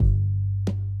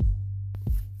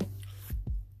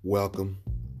Welcome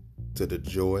to the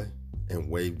Joy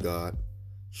and Wave God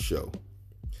show.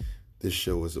 This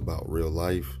show is about real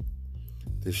life.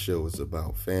 This show is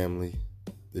about family.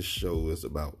 This show is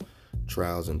about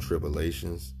trials and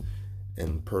tribulations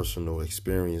and personal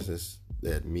experiences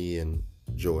that me and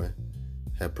Joy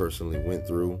have personally went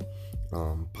through.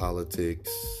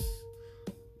 Politics,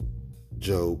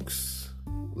 jokes,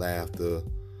 laughter,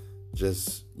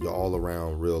 just your all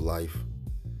around real life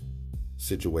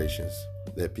situations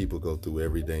that people go through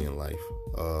every day in life.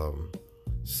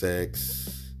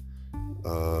 Sex,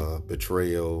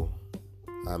 betrayal,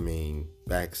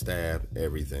 backstab,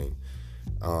 everything.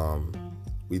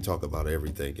 We talk about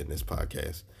everything in this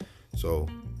podcast. So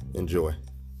enjoy.